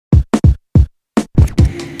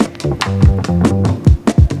Welcome,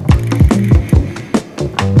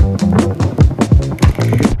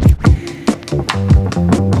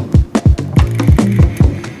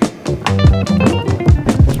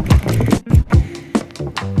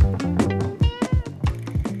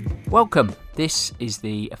 this is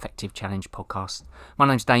the Effective Challenge podcast. My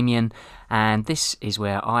name's Damien, and this is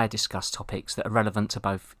where I discuss topics that are relevant to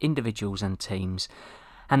both individuals and teams,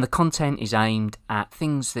 and the content is aimed at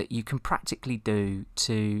things that you can practically do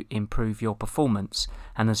to improve your performance,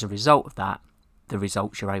 and as a result of that, the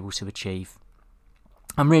results you're able to achieve.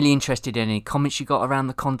 I'm really interested in any comments you got around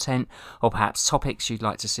the content, or perhaps topics you'd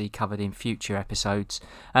like to see covered in future episodes.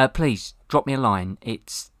 Please drop me a line.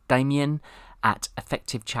 It's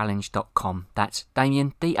Damien@effectivechallenge.com. That's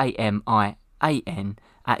Damien, Damian, at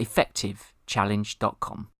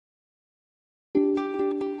effectivechallenge.com.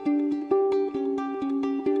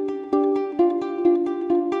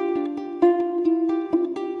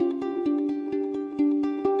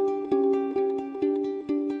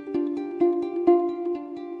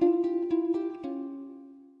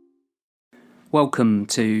 Welcome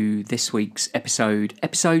to this week's episode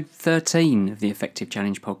 13 of the Effective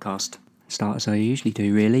Challenge podcast. Start as I usually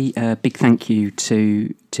do, really. Big thank you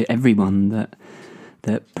to everyone that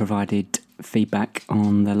provided feedback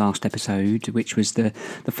on the last episode, which was the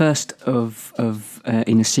first of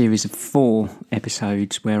in a series of 4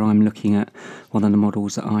 episodes where I'm looking at one of the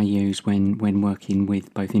models that I use when working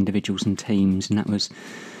with both individuals and teams, and that's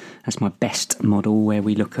my BEST model, where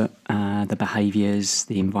we look at the behaviours,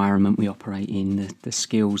 the environment we operate in, the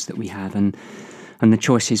skills that we have, and the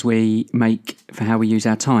choices we make for how we use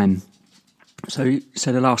our time. So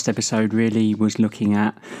the last episode really was looking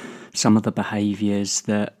at some of the behaviours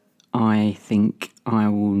that I think I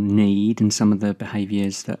will need, and some of the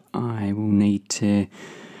behaviours that I will need to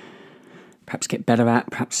perhaps get better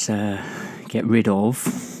at, perhaps get rid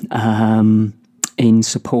of, in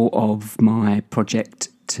support of my project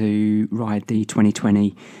to ride the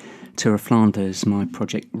 2020 Tour of Flanders, my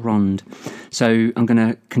Project Ronde. So I'm going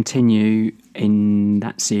to continue in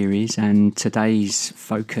that series, and today's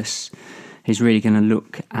focus is really going to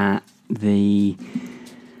look at the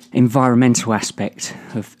environmental aspect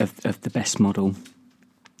of the BEST model.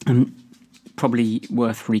 Probably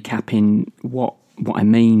worth recapping what I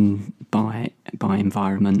mean by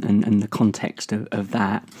environment and the context of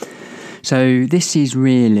that. So this is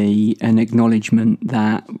really an acknowledgement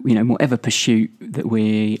that, whatever pursuit that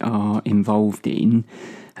we are involved in,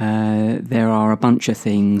 there are a bunch of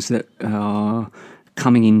things that are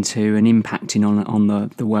coming into and impacting on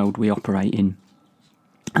the world we operate in.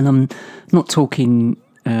 And I'm not talking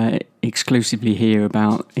exclusively here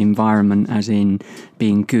about environment as in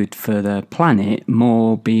being good for the planet,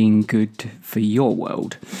 more being good for your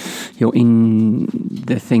world. You're in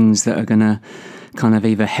the things that are going to kind of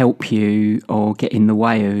either help you or get in the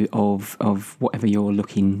way of whatever you're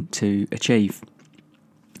looking to achieve.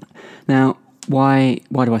 Now, why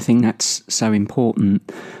do I think that's so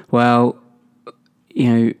important? Well,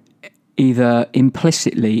 either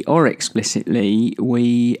implicitly or explicitly,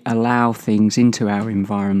 we allow things into our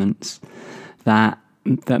environments that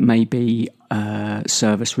maybe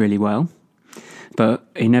serve us really well. But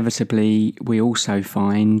inevitably, we also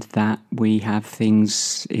find that we have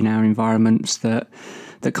things in our environments that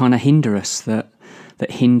kind of hinder us, that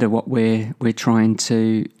hinder what we're trying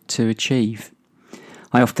to achieve.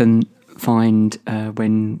 I often find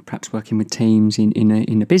when perhaps working with teams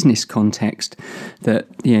in a business context that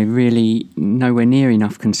really nowhere near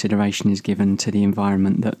enough consideration is given to the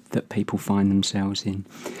environment that people find themselves in.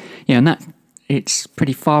 And that it's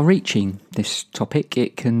pretty far-reaching, this topic.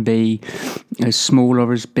 It can be as small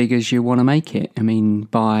or as big as you want to make it. I mean,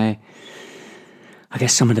 by I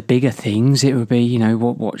guess some of the bigger things, it would be,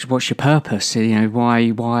 what's your purpose?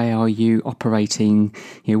 Why are you operating?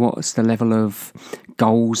 What's the level of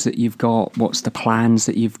goals that you've got? What's the plans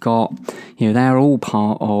that you've got? They're all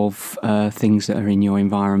part of things that are in your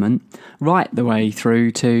environment, right the way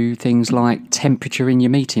through to things like temperature in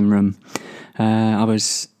your meeting room. I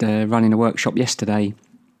was running a workshop yesterday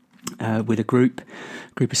with a group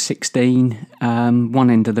of 16. One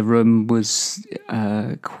end of the room was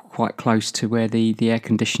quite close to where the air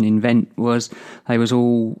conditioning vent was. They was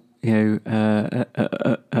all, at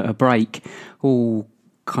a break, all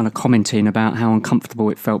kind of commenting about how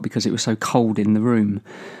uncomfortable it felt because it was so cold in the room.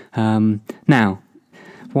 Now,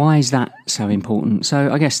 why is that so important?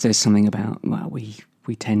 So I guess there's something about, we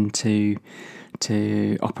tend to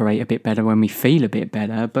operate a bit better when we feel a bit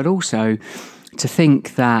better, but also to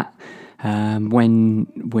think that when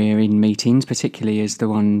we're in meetings, particularly as the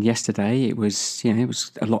one yesterday, it was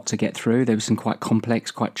a lot to get through. There was some quite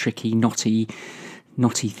complex, quite tricky, knotty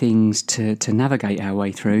knotty things to navigate our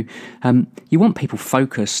way through. You want people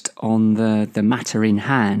focused on the matter in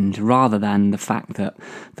hand rather than the fact that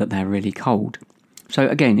they're really cold. So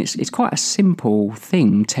again, it's quite a simple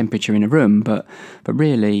thing, temperature in a room, but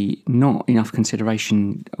really not enough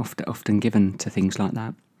consideration often given to things like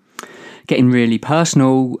that. Getting really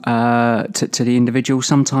personal to the individual.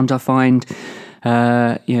 Sometimes I find,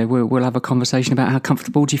 we'll have a conversation about how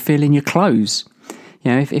comfortable do you feel in your clothes.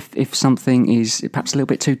 If something is perhaps a little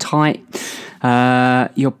bit too tight,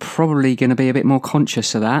 you're probably going to be a bit more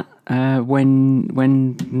conscious of that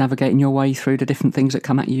when navigating your way through the different things that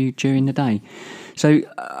come at you during the day. So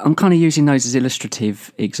I'm kind of using those as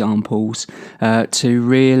illustrative examples to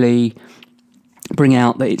really bring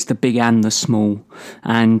out that it's the big and the small,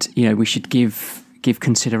 and we should give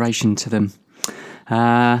consideration to them.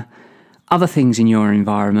 Other things in your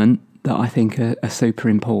environment that I think are super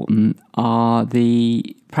important are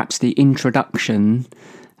perhaps the introduction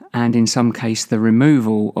and in some case the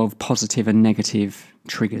removal of positive and negative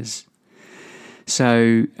triggers.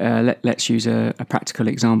 So let's use a practical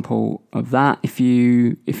example of that. If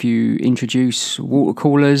you introduce water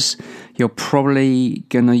coolers, you're probably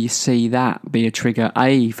going to see that be a trigger,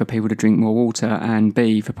 A, for people to drink more water, and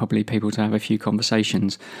B, for probably people to have a few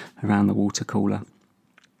conversations around the water cooler.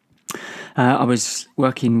 I was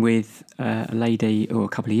working with a lady a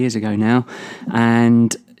couple of years ago now,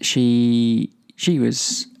 and she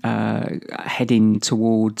was heading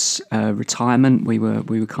towards retirement. We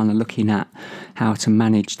were kind of looking at how to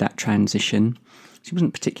manage that transition. She wasn't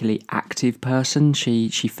a particularly active person. She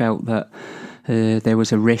felt that there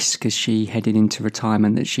was a risk as she headed into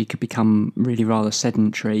retirement that she could become really rather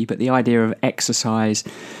sedentary. But the idea of exercise,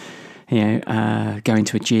 going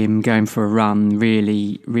to a gym, going for a run,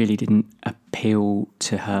 really didn't appeal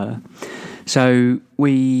to her. So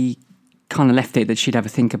we kind of left it that she'd have a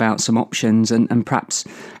think about some options and perhaps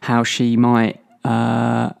how she might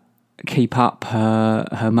keep up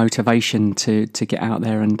her motivation to get out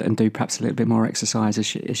there and do perhaps a little bit more exercise as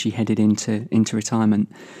she headed into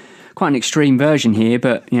retirement. Quite an extreme version here,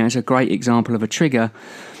 but it's a great example of a trigger.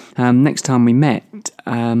 Next time we met,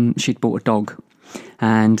 she'd bought a dog.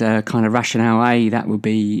 And kind of rationale A, that would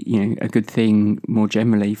be a good thing more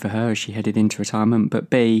generally for her as she headed into retirement. But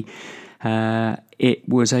B, it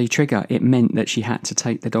was a trigger. It meant that she had to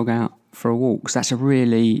take the dog out for a walk. So that's a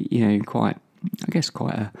really, quite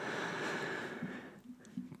a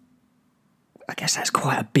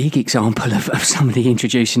big example of somebody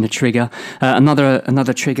introducing a trigger.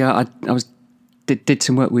 Another trigger. I did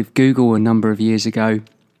some work with Google a number of years ago.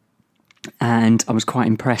 And I was quite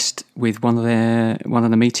impressed with one of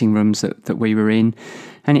the meeting rooms that we were in,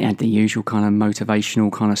 and it had the usual kind of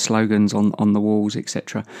motivational kind of slogans on the walls,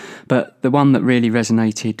 etc. But the one that really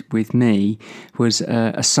resonated with me was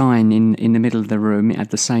a sign in the middle of the room. It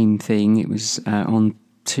had the same thing. It was on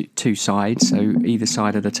two sides, so either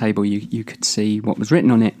side of the table you could see what was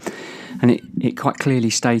written on it. And it quite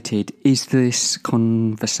clearly stated, is this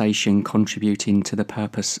conversation contributing to the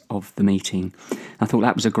purpose of the meeting? I thought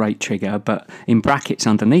that was a great trigger, but in brackets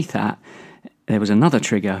underneath that, there was another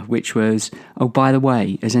trigger, which was, oh, by the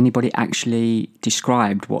way, has anybody actually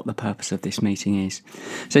described what the purpose of this meeting is?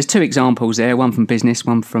 So there's two examples there, one from business,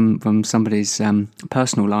 one from somebody's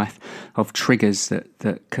personal life, of triggers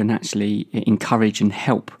that can actually encourage and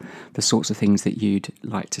help the sorts of things that you'd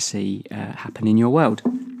like to see happen in your world.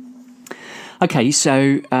 Okay,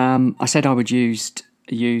 so I said I would use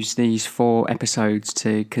these 4 episodes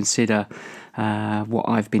to consider what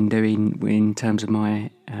I've been doing in terms of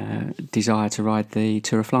my desire to ride the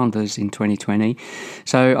Tour of Flanders in 2020.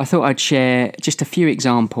 So I thought I'd share just a few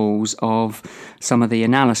examples of some of the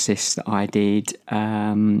analysis that I did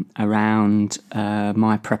around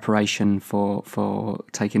my preparation for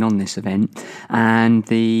taking on this event and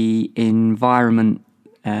the environment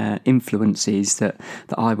influences that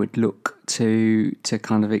I would look to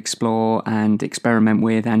kind of explore and experiment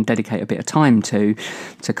with and dedicate a bit of time to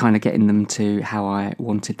kind of getting them to how I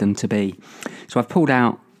wanted them to be. So I've pulled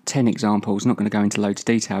out 10 examples, not going to go into loads of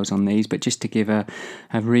details on these, but just to give a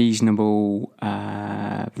reasonable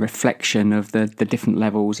reflection of the different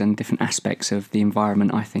levels and different aspects of the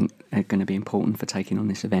environment I think are going to be important for taking on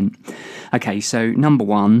this event. Okay, so number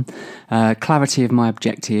 1, clarity of my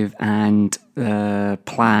objective and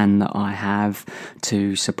plan that I have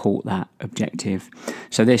to support that objective.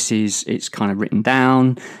 So it's kind of written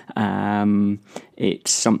down.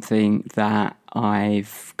 It's something that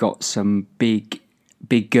I've got some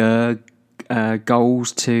bigger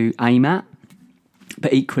goals to aim at,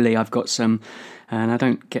 but equally I've got some, and I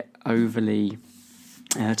don't get overly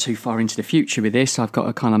too far into the future with this. I've got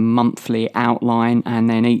a kind of monthly outline, and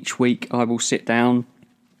then each week I will sit down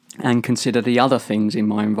and consider the other things in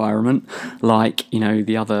my environment, like,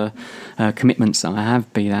 the other commitments that I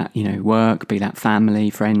have, be that, work, be that family,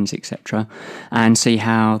 friends, etc., and see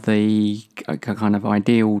how the kind of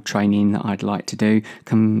ideal training that I'd like to do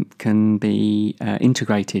can be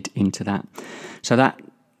integrated into that. So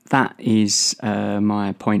that is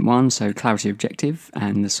my point one, so clarity objective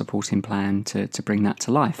and the supporting plan to bring that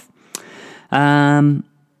to life.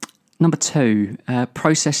 Number two,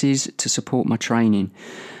 processes to support my training.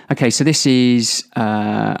 Okay, so this is,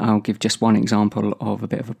 I'll give just one example of a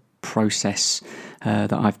bit of a process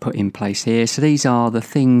that I've put in place here. So these are the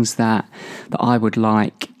things that I would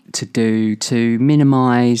like to do to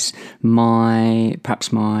minimise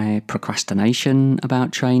perhaps my procrastination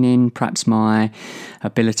about training, perhaps my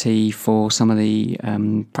ability for some of the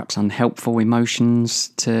perhaps unhelpful emotions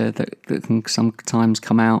that can sometimes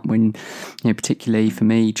come out when, particularly for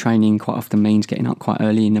me, training quite often means getting up quite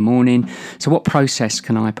early in the morning. So what process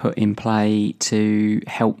can I put in play to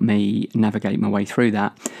help me navigate my way through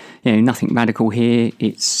that? Nothing radical here.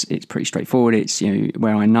 It's pretty straightforward. It's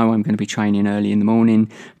where I know I'm going to be training early in the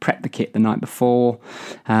morning, prep the kit the night before,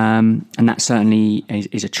 and that certainly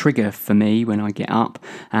is a trigger for me when I get up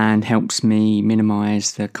and helps me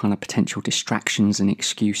minimise the kind of potential distractions and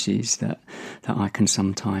excuses that I can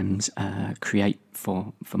sometimes create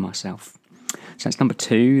for myself. So that's number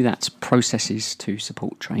two. That's processes to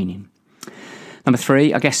support training. Number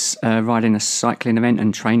three, I guess riding a cycling event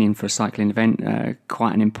and training for a cycling event,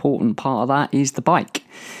 quite an important part of that is the bike.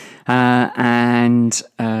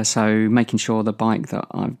 So making sure the bike that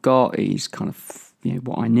I've got is kind of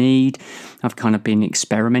what I need. I've kind of been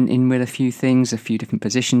experimenting with a few things, a few different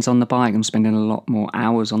positions on the bike. I'm spending a lot more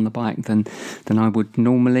hours on the bike than I would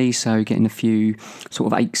normally, so getting a few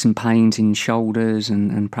sort of aches and pains in shoulders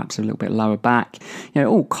and perhaps a little bit lower back,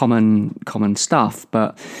 all common stuff.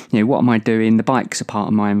 But what am I doing? The bike's a part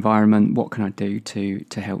of my environment. What can I do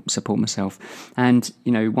to help support myself? And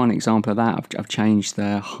one example of that, I've changed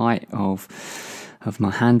the height of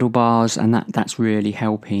my handlebars, and that's really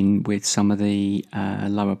helping with some of the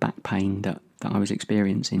lower back pain that I was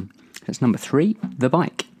experiencing. That's number three, the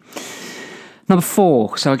bike. Number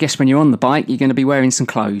four, so I guess when you're on the bike, you're going to be wearing some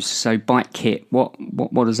clothes. So bike kit, what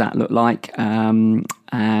does that look like? And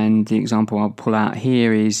the example I'll pull out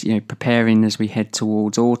here is preparing as we head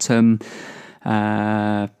towards autumn.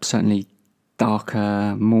 Certainly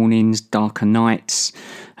darker mornings, darker nights,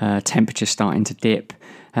 temperature starting to dip.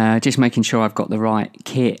 Just making sure I've got the right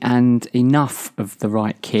kit and enough of the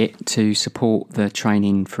right kit to support the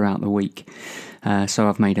training throughout the week. So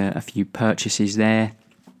I've made a few purchases there.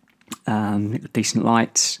 Decent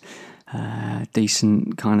lights,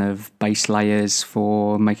 decent kind of base layers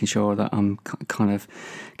for making sure that I'm kind of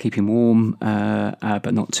keeping warm,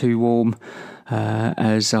 but not too warm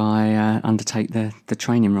as I undertake the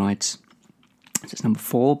training rides. So that's number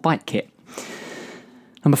four, bike kit.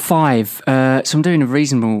 Number five, so I'm doing a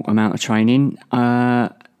reasonable amount of training,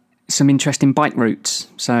 some interesting bike routes.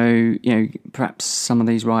 So, perhaps some of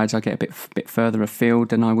these rides I get a bit further afield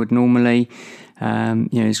than I would normally.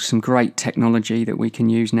 There's some great technology that we can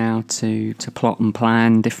use now to plot and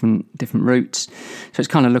plan different routes. So it's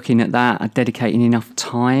kind of looking at that, dedicating enough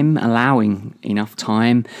time, allowing enough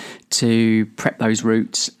time to prep those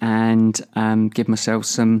routes and give myself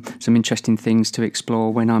some interesting things to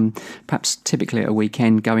explore when I'm perhaps typically at a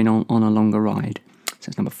weekend going on a longer ride. So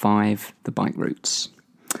that's number five, the bike routes.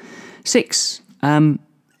 Six,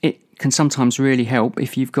 it can sometimes really help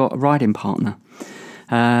if you've got a riding partner.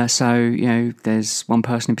 So there's one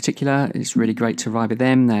person in particular. It's really great to ride with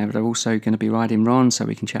them. They're also going to be riding Ron, so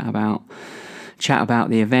we can chat about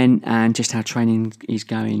the event and just how training is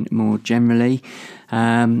going more generally.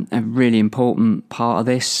 A really important part of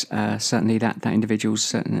this, certainly that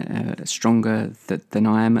individual's stronger than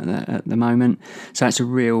I am at the moment. So that's a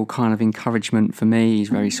real kind of encouragement for me. He's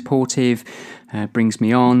very supportive, brings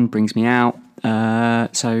me on, brings me out.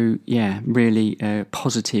 Really a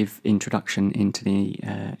positive introduction into the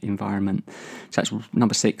environment. So that's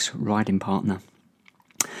number six, riding partner.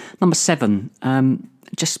 Number seven,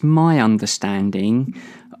 just my understanding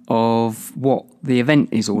of what the event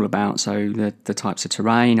is all about. So the types of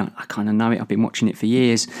terrain, I kind of know it. I've been watching it for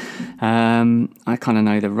years. I kind of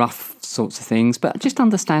know the rough sorts of things, but just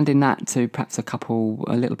understanding that to perhaps a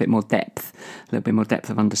little bit more depth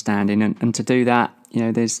of understanding. And to do that,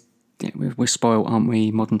 we're spoiled, aren't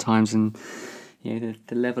we, modern times, and the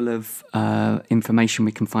level of information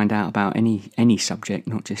we can find out about any subject,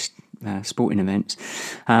 not just sporting events.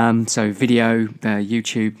 So video,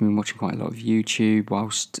 YouTube. I've been watching quite a lot of YouTube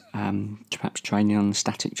whilst perhaps training on the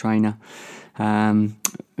static trainer.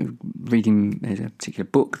 Reading, there's a particular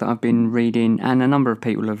book that I've been reading, and a number of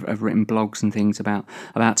people have written blogs and things about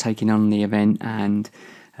taking on the event and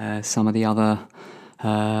some of the other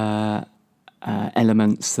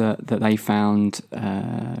elements that they found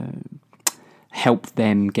help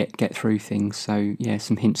them get through things. So yeah,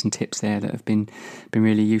 some hints and tips there that have been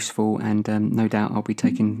really useful, and no doubt I'll be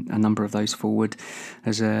taking a number of those forward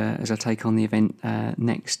as I take on the event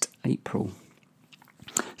next April.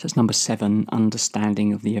 So that's number 7,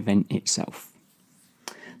 understanding of the event itself.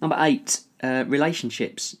 Number 8,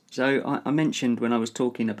 relationships. So I mentioned when I was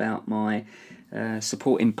talking about my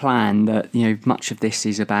supporting plan that much of this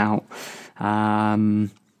is about kind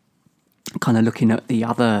of looking at the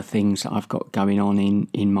other things that I've got going on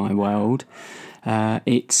in my world.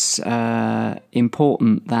 It's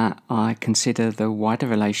important that I consider the wider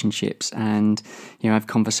relationships and have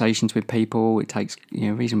conversations with people. It takes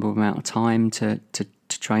a reasonable amount of time to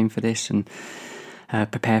train for this and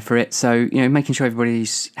prepare for it. So making sure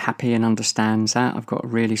everybody's happy and understands that. I've got a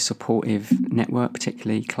really supportive network,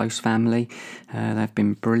 particularly close family. They've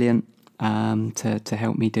been brilliant to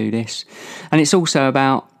help me do this, and it's also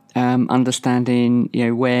about understanding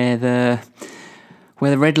where the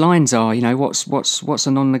red lines are, what's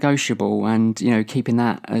a non-negotiable, and keeping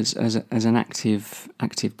that as an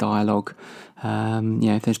active dialogue.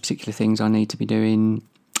 If there's particular things I need to be doing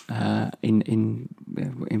in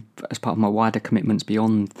as part of my wider commitments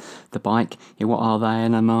beyond the bike, what are they,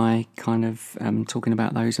 and am I kind of talking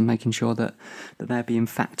about those and making sure that they're being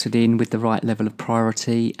factored in with the right level of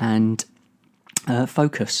priority and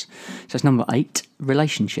focus. So that's number 8,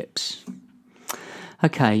 relationships.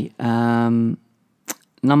 Okay. Number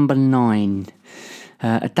 9,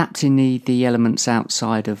 adapting the elements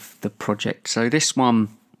outside of the project. So this one,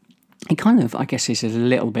 it kind of, I guess, is a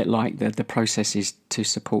little bit like the processes to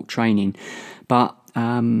support training. But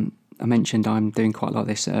I mentioned I'm doing quite a lot of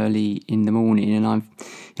this early in the morning, and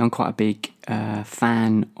I'm quite a big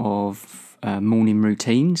fan of morning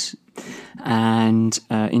routines. And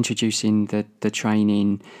introducing the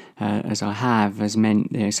training as I have has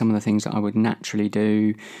meant some of the things that I would naturally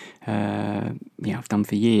do, I've done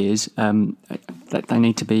for years, that they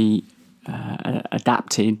need to be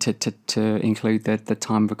adapted to include the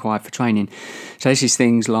time required for training. So this is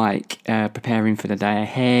things like preparing for the day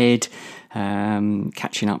ahead,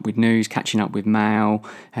 catching up with news, catching up with mail.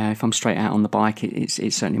 If I'm straight out on the bike, it's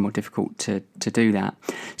certainly more difficult to do that.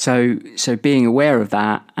 So being aware of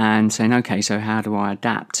that and saying, okay, so how do I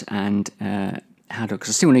adapt, and because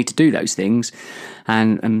I still need to do those things,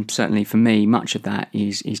 and certainly for me, much of that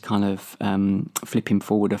is kind of flipping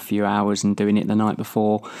forward a few hours and doing it the night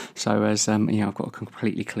before. So as I've got a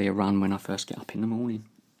completely clear run when I first get up in the morning.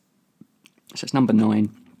 So it's number 9.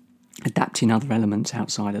 Adapting other elements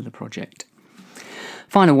outside of the project.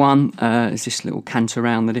 Final one is this little cant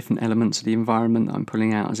around the different elements of the environment that I'm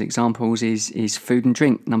pulling out as examples is food and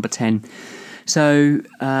drink, number 10. So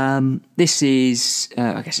this is,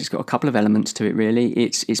 I guess it's got a couple of elements to it really.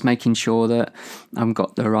 It's making sure that I've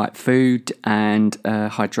got the right food and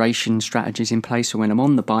hydration strategies in place for when I'm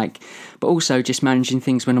on the bike, but also just managing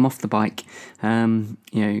things when I'm off the bike.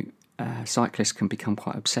 Cyclists can become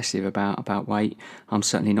quite obsessive about weight. I'm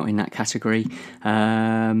certainly not in that category.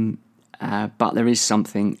 But there is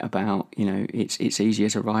something about, it's easier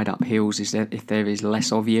to ride up hills if there is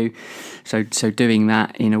less of you. So doing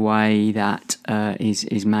that in a way that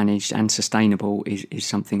is managed and sustainable is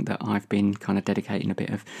something that I've been kind of dedicating a bit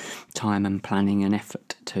of time and planning and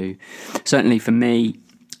effort to. Certainly for me,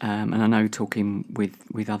 and I know talking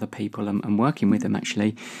with other people and working with them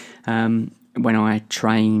actually, when I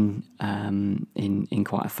train in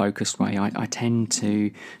quite a focused way, I tend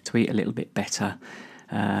to eat a little bit better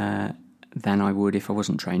than I would if I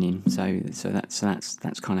wasn't training. So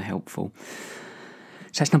that's kind of helpful.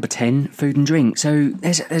 So that's number 10, food and drink. So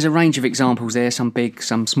there's a range of examples there, some big,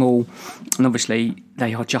 some small, and obviously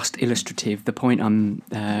they are just illustrative. The point I'm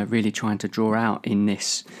really trying to draw out in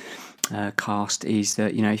this cast is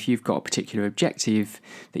that if you've got a particular objective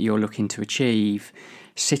that you're looking to achieve,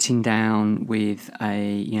 sitting down with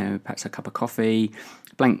perhaps a cup of coffee,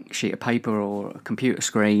 blank sheet of paper or a computer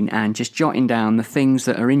screen, and just jotting down the things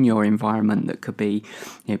that are in your environment that could be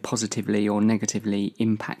positively or negatively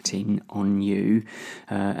impacting on you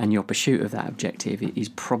and your pursuit of that objective is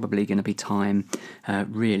probably going to be time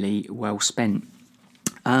really well spent.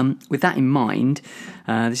 With that in mind,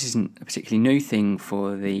 this isn't a particularly new thing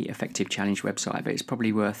for the Effective Challenge website, but it's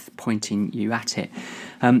probably worth pointing you at it.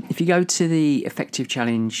 If you go to the Effective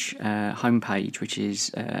Challenge homepage, which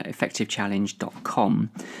is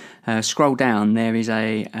effectivechallenge.com, scroll down, there is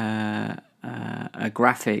a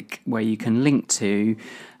graphic where you can link to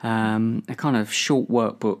a kind of short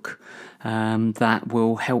workbook that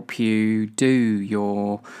will help you do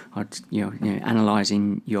your,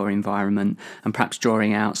 analysing your environment and perhaps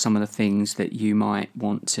drawing out some of the things that you might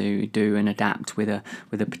want to do and adapt with a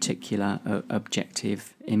particular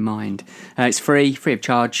objective in mind. It's free of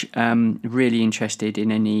charge. Really interested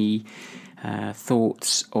in any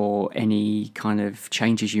thoughts or any kind of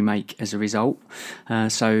changes you make as a result.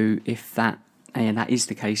 So if that is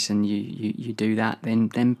the case and you do that,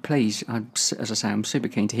 then please, as I say, I'm super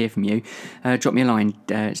keen to hear from you. Drop me a line.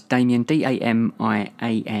 It's Damian,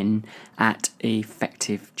 DAMIAN, at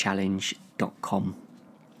effectivechallenge.com.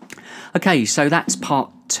 Okay, so that's part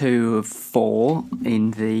 2 of 4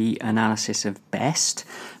 in the analysis of best.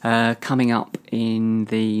 Coming up in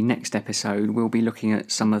the next episode, we'll be looking at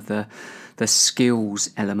some of the skills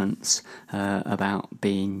elements about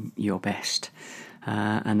being your best.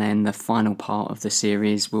 And then the final part of the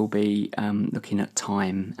series will be looking at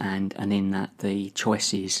time and in that the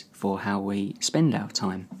choices for how we spend our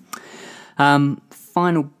time.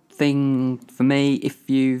 Final thing for me, if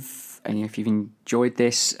you've enjoyed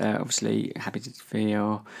this, obviously happy to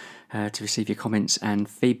receive your comments and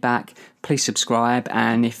feedback. Please subscribe,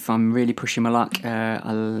 and if I'm really pushing my luck,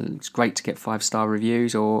 it's great to get 5-star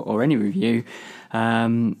reviews or any review.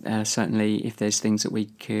 Certainly, if there's things that we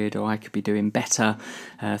could or I could be doing better,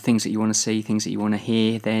 things that you want to see, things that you want to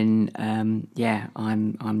hear, then I'm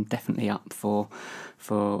definitely up for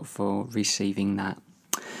receiving that.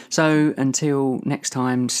 So until next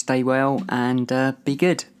time, stay well and be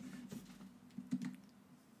good.